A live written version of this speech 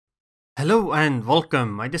Hello and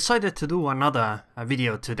welcome. I decided to do another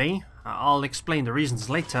video today. I'll explain the reasons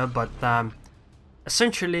later, but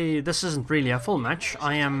essentially this isn't really a full match.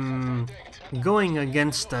 I am going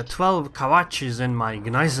against 12 Kawachis in my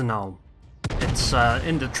Gneisenau. It's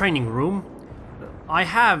in the training room. I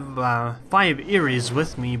have 5 Eries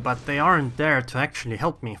with me, but they aren't there to actually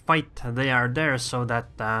help me fight. They are there so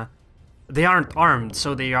that they aren't armed,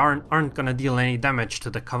 so they aren't gonna deal any damage to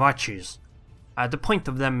the Kawachis. The point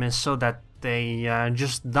of them is so that they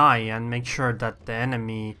just die and make sure that the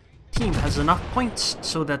enemy team has enough points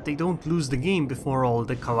so that they don't lose the game before all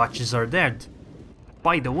the Kawachis are dead.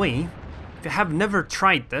 By the way, if you have never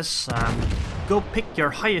tried this, go pick your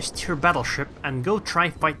highest tier battleship and go try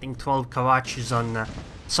fighting 12 Kawachis on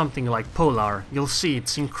something like Polar. You'll see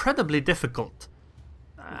it's incredibly difficult.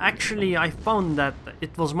 Actually, I found that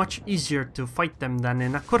it was much easier to fight them than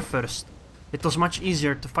in a Kurfürst. It was much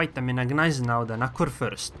easier to fight them in a Gneisenau than a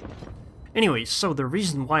Kurfürst. Anyways, so the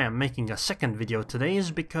reason why I'm making a second video today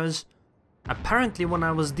is because apparently when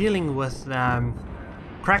I was dealing with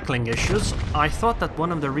crackling issues, I thought that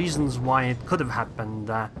one of the reasons why it could have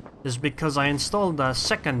happened is because I installed a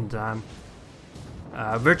second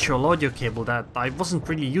virtual audio cable that I wasn't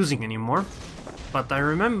really using anymore. But I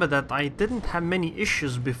remember that I didn't have many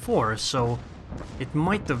issues before, so it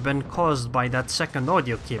might have been caused by that second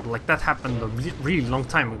audio cable. Like, that happened a really long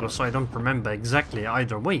time ago, so I don't remember exactly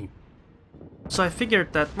either way. So I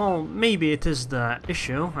figured that, well, maybe it is the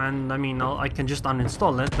issue, and I mean, I can just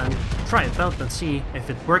uninstall it and try it out and see if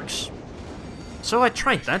it works. So I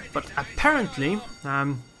tried that, but apparently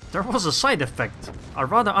there was a side effect, a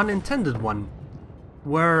rather unintended one,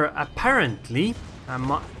 where apparently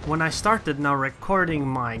when I started now recording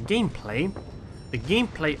my gameplay, the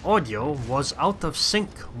gameplay audio was out of sync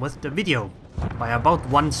with the video by about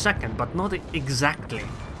 1 second, but not exactly.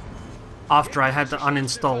 After I had to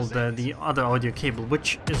uninstall the other audio cable,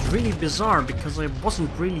 which is really bizarre because I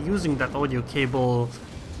wasn't really using that audio cable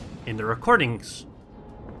in the recordings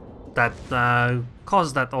that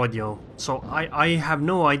caused that audio. So I have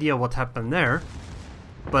no idea what happened there,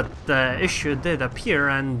 but the issue did appear,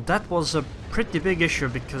 and that was a pretty big issue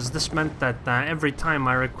because this meant that every time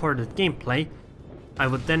I recorded gameplay, I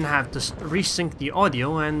would then have to resync the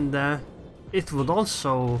audio, and it would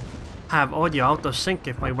also have audio out of sync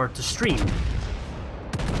if I were to stream.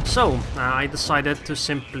 So I decided to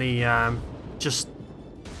simply just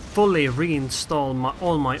fully reinstall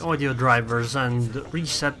all my audio drivers and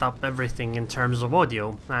reset up everything in terms of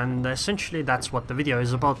audio, and essentially that's what the video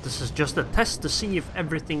is about. This is just a test to see if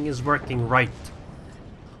everything is working right.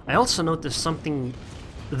 I also noticed something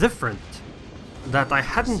different that I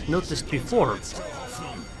hadn't noticed before.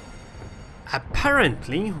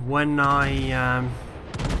 Apparently, when I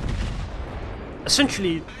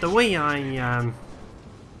essentially the way I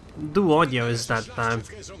do audio is that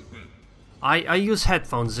I use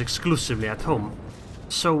headphones exclusively at home.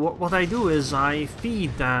 So what I do is I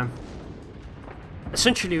feed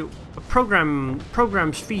essentially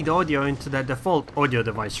programs feed audio into the default audio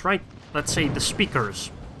device, right? Let's say the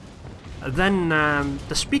speakers. Then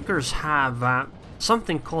the speakers have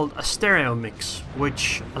something called a stereo mix,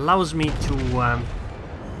 which allows me to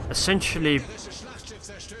essentially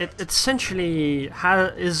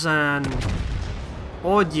is an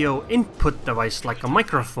audio input device like a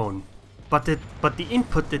microphone, but the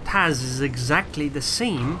input it has is exactly the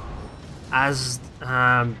same as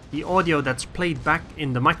the audio that's played back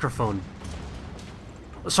in the microphone.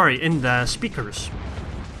 Sorry, in the speakers.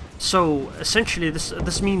 So essentially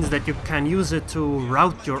this means that you can use it to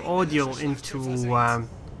route your audio into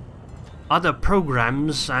other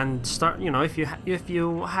programs and start, you know, if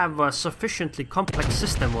you have a sufficiently complex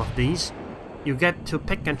system of these, you get to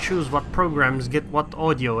pick and choose what programs get what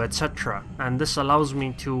audio, etc. And this allows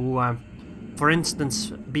me to for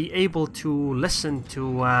instance be able to listen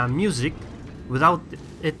to music without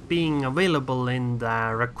it being available in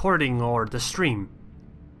the recording or the stream.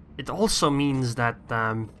 It also means that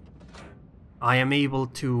I am able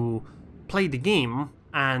to play the game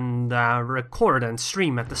and record and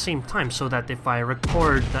stream at the same time, so that if I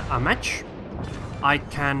record a match, I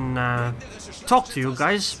can talk to you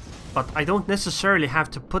guys, but I don't necessarily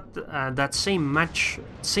have to put that same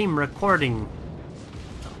recording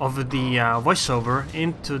of the voiceover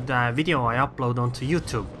into the video I upload onto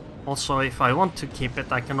YouTube. Also, if I want to keep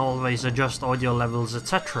it, I can always adjust audio levels,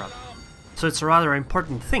 etc. So it's a rather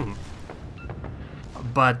important thing.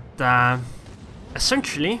 But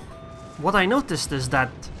essentially, what I noticed is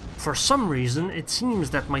that for some reason it seems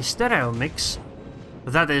that my stereo mix,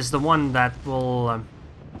 that is the one that will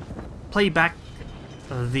play back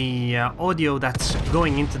the audio that's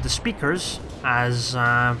going into the speakers as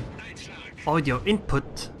audio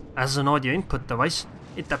input, as an audio input device,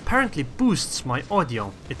 it apparently boosts my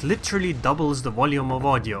audio. It literally doubles the volume of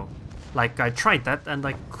audio. Like, I tried that and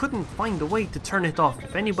I couldn't find a way to turn it off.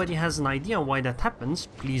 If anybody has an idea why that happens,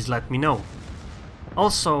 please let me know.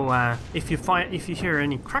 Also, if you hear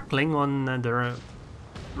any crackling on the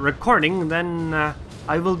recording, then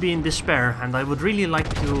I will be in despair, and I would really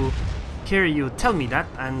like to hear you tell me that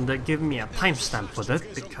and give me a timestamp with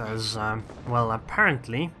it, because, well,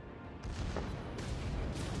 apparently,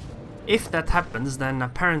 if that happens, then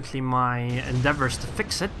apparently my endeavors to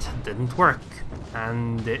fix it didn't work,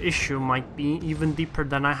 and the issue might be even deeper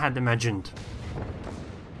than I had imagined.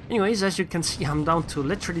 Anyways, as you can see, I'm down to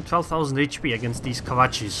literally 12,000 HP against these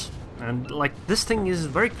Kawachis, and like, this thing is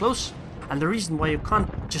very close, and the reason why you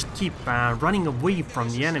can't just keep running away from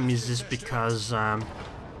the enemies is because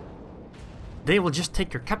they will just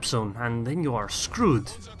take your cap zone, and then you are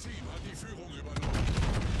screwed.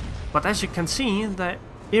 But as you can see, the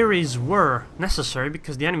Ares were necessary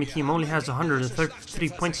because the enemy team only has 133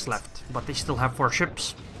 points left, but they still have 4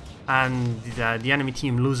 ships. And the enemy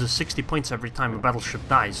team loses 60 points every time a battleship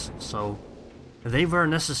dies, so they were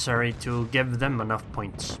necessary to give them enough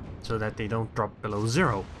points so that they don't drop below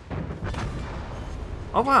 0.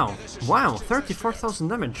 Oh wow, wow, 34,000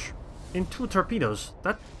 damage in 2 torpedoes.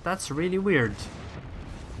 That's really weird.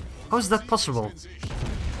 How is that possible?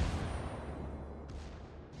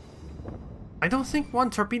 I don't think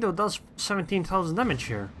 1 torpedo does 17,000 damage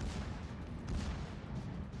here.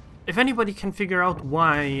 If anybody can figure out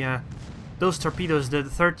why those torpedoes did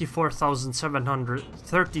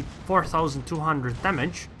 34,200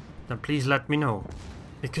 damage, then please let me know.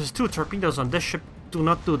 Because 2 torpedoes on this ship do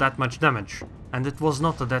not do that much damage. And it was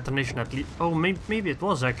not a detonation at least. Oh, maybe it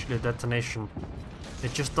was actually a detonation.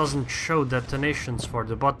 It just doesn't show detonations for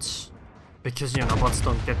the bots. Because, you know, bots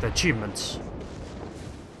don't get the achievements.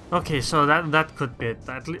 Okay, so that could be it.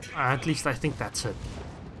 At least I think that's it.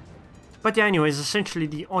 But yeah, anyways, essentially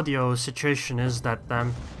the audio situation is that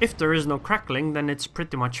if there is no crackling, then it's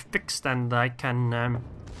pretty much fixed, and I can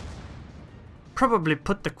probably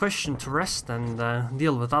put the question to rest and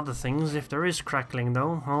deal with other things. If there is crackling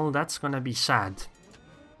though, oh, that's gonna be sad.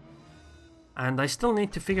 And I still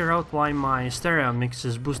need to figure out why my stereo mix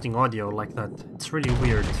is boosting audio like that. It's really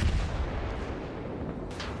weird.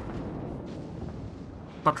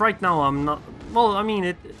 But right now I'm not... Well, I mean,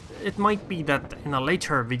 it might be that in a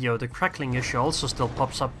later video the crackling issue also still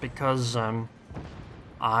pops up because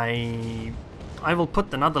I will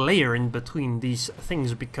put another layer in between these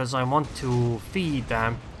things because I want to feed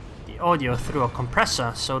the audio through a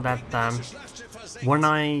compressor so that when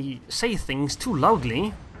I say things too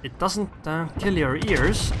loudly, it doesn't kill your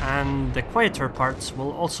ears, and the quieter parts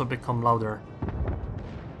will also become louder.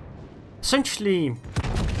 Essentially,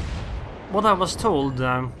 what I was told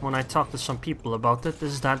when I talked to some people about it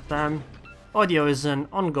is that audio is an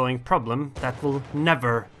ongoing problem that will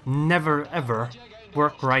never, ever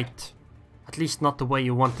work right. At least not the way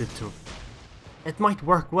you want it to. It might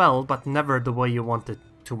work well, but never the way you want it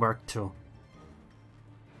to work too.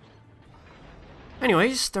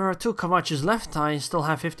 Anyways, there are 2 Kawachis left. I still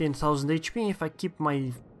have 15,000 HP. If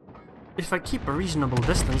I keep a reasonable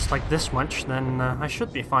distance like this much, then I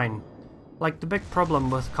should be fine. Like, the big problem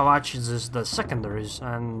with Kawachis is the secondaries,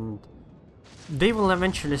 and they will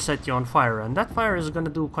eventually set you on fire, and that fire is gonna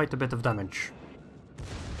do quite a bit of damage.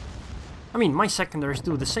 I mean, my secondaries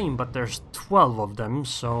do the same, but there's 12 of them,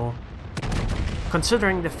 so...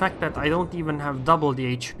 Considering the fact that I don't even have double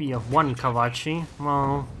the HP of 1 Kawachi,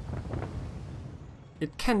 well...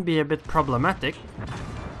 It can be a bit problematic.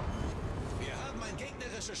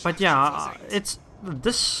 But yeah,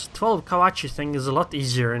 this 12 Kawachi thing is a lot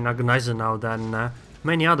easier in a Gneisenau than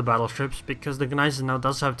many other battleships, because the Gneisenau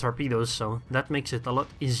does have torpedoes, so that makes it a lot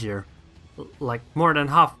easier. Like, more than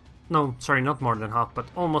half... No, sorry, not more than half, but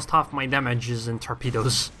almost half my damage is in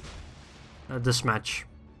torpedoes this match.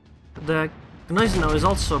 The Gneisenau is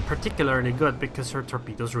also particularly good because her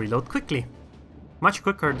torpedoes reload quickly. Much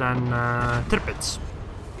quicker than Tirpitz.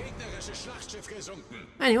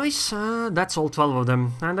 Anyways, that's all 12 of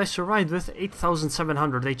them, and I survived with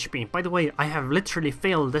 8,700 HP. By the way, I have literally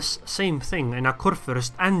failed this same thing in a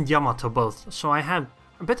Kurfürst and Yamato both, so I have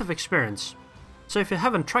a bit of experience. So if you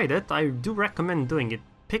haven't tried it, I do recommend doing it.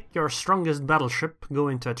 Pick your strongest battleship, go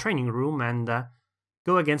into a training room, and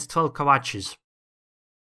go against 12 Kawachis.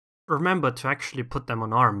 Remember to actually put them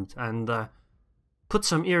unarmed, and put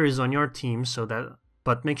some Eries on your team, so that,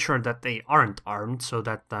 but make sure that they aren't armed, so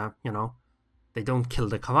that, you know, they don't kill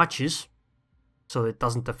the Kawachis, so it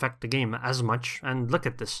doesn't affect the game as much. And look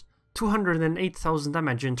at this, 208,000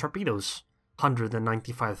 damage in torpedoes,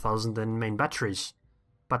 195,000 in main batteries.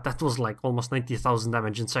 But that was like almost 90,000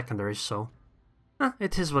 damage in secondaries, so...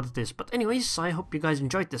 it is what it is. But anyways, I hope you guys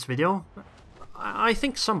enjoyed this video. I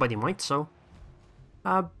think somebody might, so...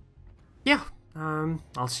 yeah,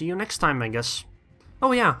 I'll see you next time, I guess.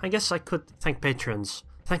 Oh yeah, I guess I could thank patrons.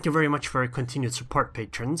 Thank you very much for your continued support,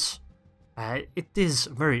 patrons. It is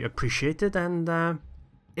very appreciated, and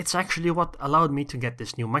it's actually what allowed me to get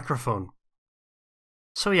this new microphone.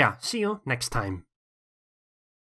 So yeah, see you next time.